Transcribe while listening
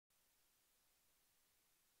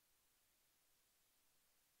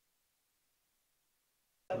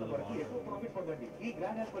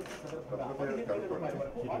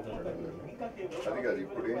అది కాదు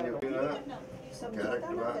ఇప్పుడు ఏం చెప్పినా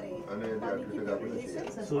క్యారెక్టర్ అనేది అటు కాకుండా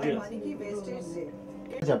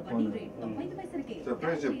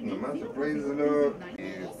సర్ప్రైజ్ చెప్తున్నామా సర్ప్రైజ్ లో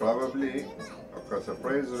ప్రాబబ్లీ ఒక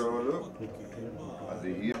సర్ప్రైజ్ రోల్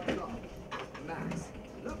అది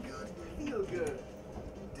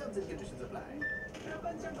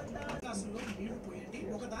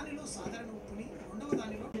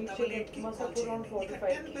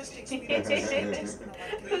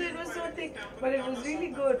it was so thick, but it was really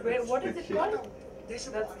good. What is it called? That's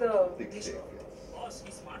the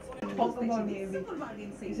talk about maybe.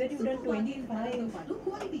 You said you've done 25. I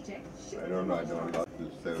don't know, I don't know,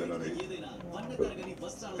 7 or 8.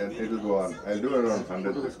 And it will go on. I'll do around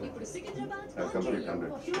 100 this one. I'll complete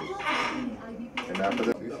 100. And after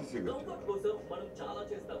that, this is good.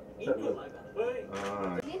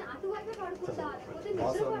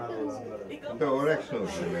 అంటే over action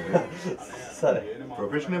అవుతుంది సరే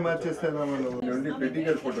professional మార్చేస్తారా మనం నుండి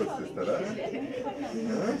political photos తీస్తారా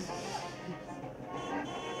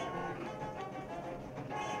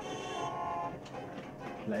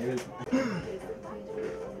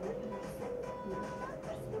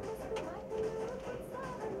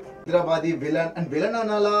Hyderabadi villain and villain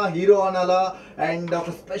అనాలా hero అనాలా and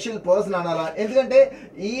ఒక special person అనాలా ఎందుకంటే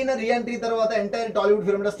ఈయన రీఎంట్రీ తర్వాత ఎంటైర్ టాలీవుడ్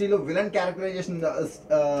ఫిల్మ్ ఇండస్ట్రీలో విలన్ క్యారెక్టరైజేషన్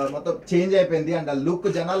మొత్తం చేంజ్ అయిపోయింది అండ్ ఆ లుక్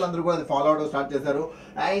జనాలు అందరూ కూడా అది ఫాలో అవడం స్టార్ట్ చేశారు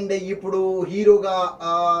అండ్ ఇప్పుడు హీరోగా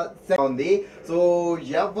ఉంది సో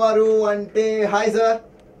ఎవరు అంటే hi sir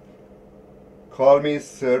call me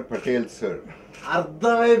sir Patel sir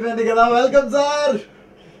అర్థమైపోయింది కదా welcome sir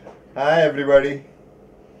hi everybody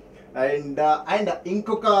and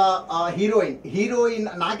ఇంకొక హీరోయిన్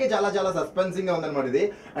నాకే చాలా చాలా సస్పెన్సింగ్ గా ఉందన్నమాట ఇది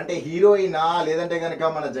అంటే హీరోయినా లేదంటే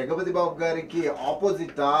కనుక మన జగపతి బాబు గారికి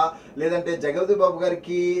ఆపోజిటా లేదంటే జగపతి బాబు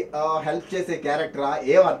గారికి హెల్ప్ చేసే క్యారెక్టరా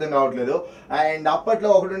ఏం అర్థం కావట్లేదు అండ్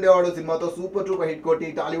అప్పట్లో ఒకటి ఉండేవాడు సినిమాతో సూపర్ టూపర్ హిట్ కొట్టి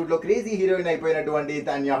టాలీవుడ్ లో క్రేజీ హీరోయిన్ అయిపోయినటువంటి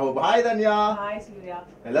Tanya hope hi Tanya Hi Surya.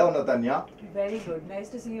 ఎలా ఉన్నావు Tanya Very good. Nice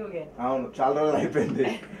to see you again. అవును చాలా రోజులు అయిపోయింది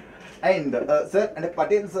అండ్ సార్ అంటే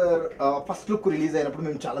Patel sir first look release అయినప్పుడు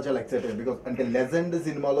మేము చాలా చాలా ఎక్సైట్ అయ్యాం బికాస్ అంటే లెజెండ్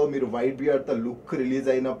సినిమాలో మీరు వైట్ బియర్డ్ తో లుక్ రిలీజ్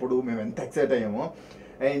అయినప్పుడు మేము ఎంత ఎక్సైట్ అయ్యామో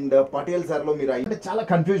అండ్ పటేల్ సార్లో మీరు అంటే చాలా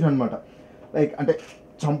కన్ఫ్యూజన్ అనమాట లైక్ అంటే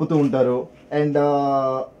చంపుతూ ఉంటారు అండ్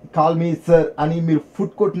కాల్ మీ సార్ అని మీరు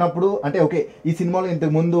ఫుట్ కొట్టినప్పుడు అంటే ఓకే ఈ సినిమాలో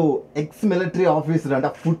ఇంతకు ముందు ఎక్స్ మిలిటరీ ఆఫీసర్ అంటే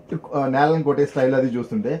ఫుట్ నేలను కొట్టే స్టైల్ అది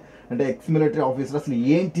చూస్తుంటే అంటే ఎక్స్ మిలిటరీ ఆఫీసర్ అసలు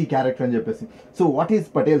ఏంటి క్యారెక్టర్ అని చెప్పేసి so what is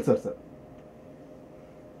Patel sir sir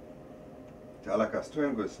చాలా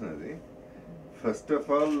కష్టమైన క్వశ్చన్ అది ఫస్ట్ ఆఫ్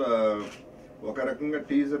ఆల్ ఒక రకంగా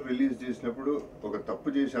టీజర్ రిలీజ్ చేసినప్పుడు ఒక తప్పు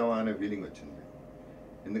చేసామా అనే ఫీలింగ్ వచ్చింది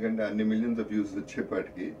ఎందుకంటే అన్ని మిలియన్స్ ఆఫ్ వ్యూస్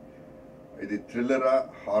వచ్చేపాటికి ఇది థ్రిల్లరా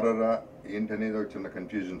హారరా ఏంటనేది ఒక చిన్న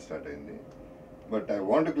కన్ఫ్యూజన్ స్టార్ట్ అయింది but I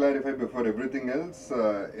want to clarify before everything else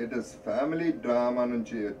it is family drama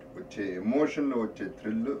నుంచి వచ్చే ఎమోషన్లో వచ్చే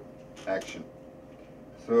thrill action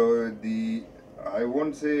so I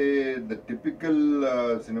won't say the typical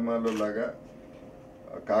సినిమాలో లాగా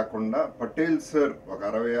కాకుండా పటేల్ సార్ ఒక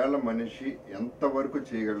 60 ఏళ్ల మనిషి ఎంతవరకు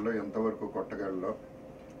చేయగలడో ఎంతవరకు కొట్టగలడో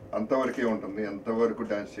అంతవరకే ఉంటుంది ఎంతవరకు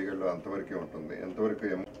డాన్స్ చేయగలడో అంతవరకే ఉంటుంది ఎంతవరకు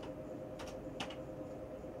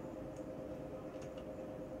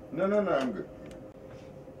No, I'm good.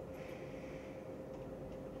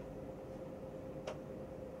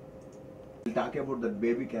 We'll talk about that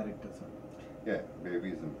baby character, sir. Yeah, baby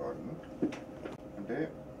is important. అంటే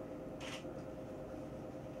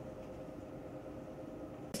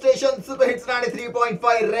Station Super Hits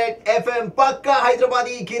 93.5 Red FM Pakka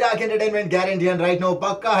Hyderabadi Kirak Entertainment Guarantee and right now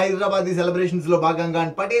Pakka Hyderabadi celebrations లో భాగంగా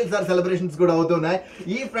and Patel sir celebrations కూడా అవుతున్నాయి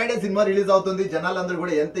ఈ Friday cinema release అవుతుంది జనాలందరూ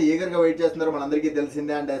కూడా ఎంత ఈగర్ గా వెయిట్ చేస్తున్నారో మనందరికీ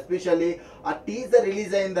తెలిసిందే అండ్ ఎస్పెషల్లీ ఆ టీజర్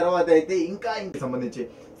రిలీజ్ అయిన తర్వాత అయితే ఇంకా సంబంధించి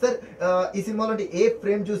సార్ ఈ సినిమాలో ఏ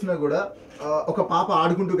ఫ్రేమ్ చూసినా కూడా ఒక పాప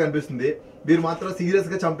ఆడుకుంటూ కనిపిస్తుంది మీరు మాత్రం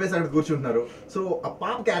సీరియస్ గా చంపేసి అక్కడ కూర్చుంటున్నారు సో ఆ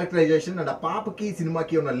పాప క్యారెక్టరైజేషన్ అండ్ ఆ పాపకి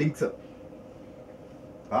సినిమాకి ఉన్న లింక్స్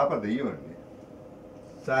పాప దెయ్యం అండి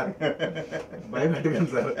సార్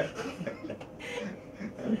భయపెట్టకండి సార్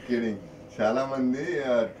చాలా మంది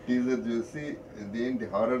టీజర్ చూసి ఇదేంటి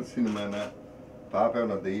హారర్ సినిమానా పాప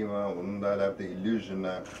ఏమన్నా దెయ్యమా ఉందా లేకపోతే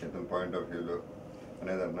ఇల్యూషనా ఇతని పాయింట్ ఆఫ్ వ్యూలో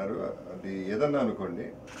అనేది అన్నారు అది ఏదన్నా అనుకోండి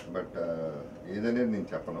బట్ ఏదనేది నేను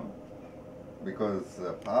చెప్పను బికాజ్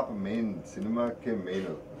పాప మెయిన్ సినిమాకే మెయిన్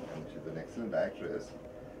అవుతుంది ఎక్సలెంట్ యాక్ట్రెస్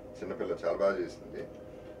చిన్నపిల్ల చాలా బాగా చేసింది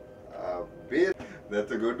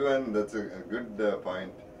that's a good one that's a good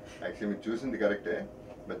point actually మీరు చూసింది కరెక్టే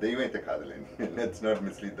బట్ దెయ్యం అయితే కాదులేండి let's not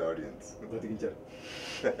mislead the audience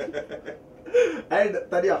and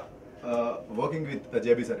Tanya working with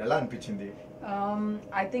JB sir ఎలా అనిపించింది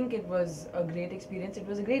I think it was a great experience. It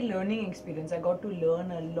was a great learning experience. I got to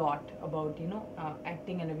learn a lot about,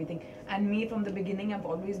 acting and everything. And me, from the beginning, I've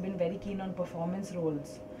always been very keen on performance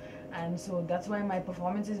roles. And so that's why my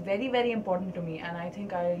performance is very, very important to me. And I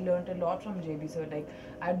think I learned a lot from JB sir. Like,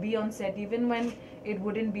 I'd be on set, even when it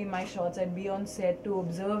wouldn't be my shots, I'd be on set to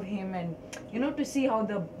observe him and, to see how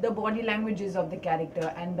the body language is of the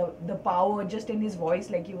character and the power just in his voice,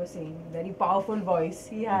 like you were saying. Very powerful voice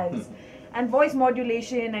he has. And voice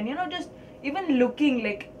modulation and just even looking,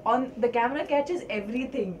 like, on the camera catches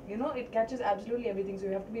everything, it catches absolutely everything, so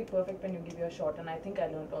you have to be perfect when you give your shot. And I think I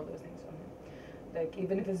learned all those things from him, like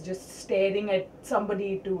even if it's just staring at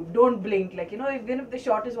somebody to don't blink, like even if the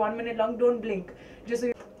shot is 1 minute long, don't blink, just so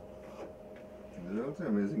you. There's also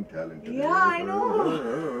amazing talent. Yeah, I know.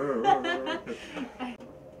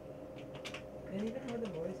 And even how the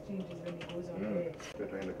voice changes when he goes on air. We're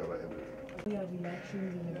trying to cover everything. Yeah,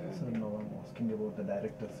 relaxations and So everything. now I'm asking about the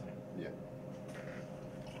directors. Yeah.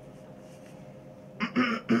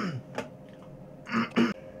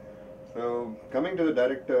 So coming to the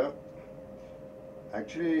director,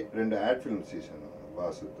 actually రెండు ad films చేశాను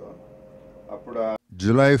వాసుతో. అప్పుడు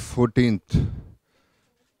July 14th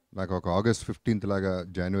నాకు ఒక August 15th లాగా,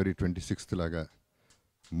 జనవరి 26th లాగా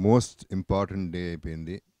most important day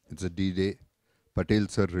అయిపోయింది. It's a day. Patel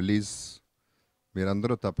sir release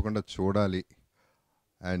మీరందరూ తప్పకుండా చూడాలి.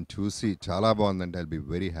 అండ్ చూసి చాలా బాగుందంటే I'll be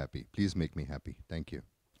very happy. Please make me happy. Thank you.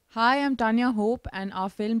 Hi, I'm Tanya Hope, and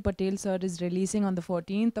our film Patel Sir is releasing on the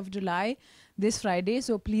 14th of July, this Friday,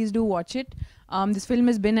 so please do watch it. This film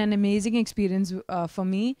has been an amazing experience for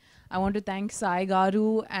me. I want to thank Sai Garu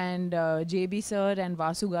and JB Sir and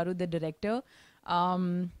Vasu Garu, the director.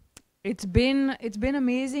 It's been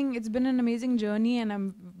amazing. It's been an amazing journey, and I'm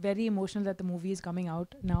very emotional that the movie is coming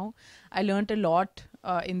out now. I learnt a lot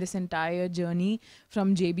in this entire journey from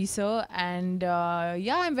JB Sir, and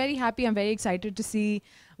yeah, I'm very happy. I'm very excited to see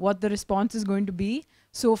what the response is going to be.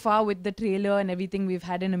 So far with the trailer and everything, we've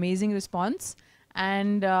had an amazing response,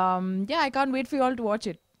 and yeah, I can't wait for you all to watch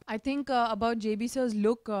it. I think about JB Sir's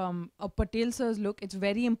look, Patel Sir's look, it's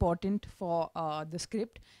very important for the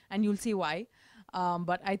script, and you'll see why.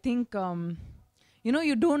 But I think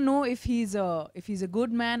you don't know if he's a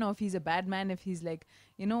good man or if he's a bad man, if he's like,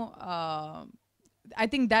 I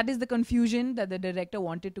think that is the confusion that the director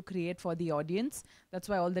wanted to create for the audience. That's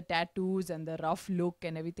why all the tattoos and the rough look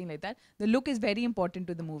and everything like that. The look is very important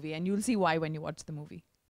to the movie, and you'll see why when you watch the movie.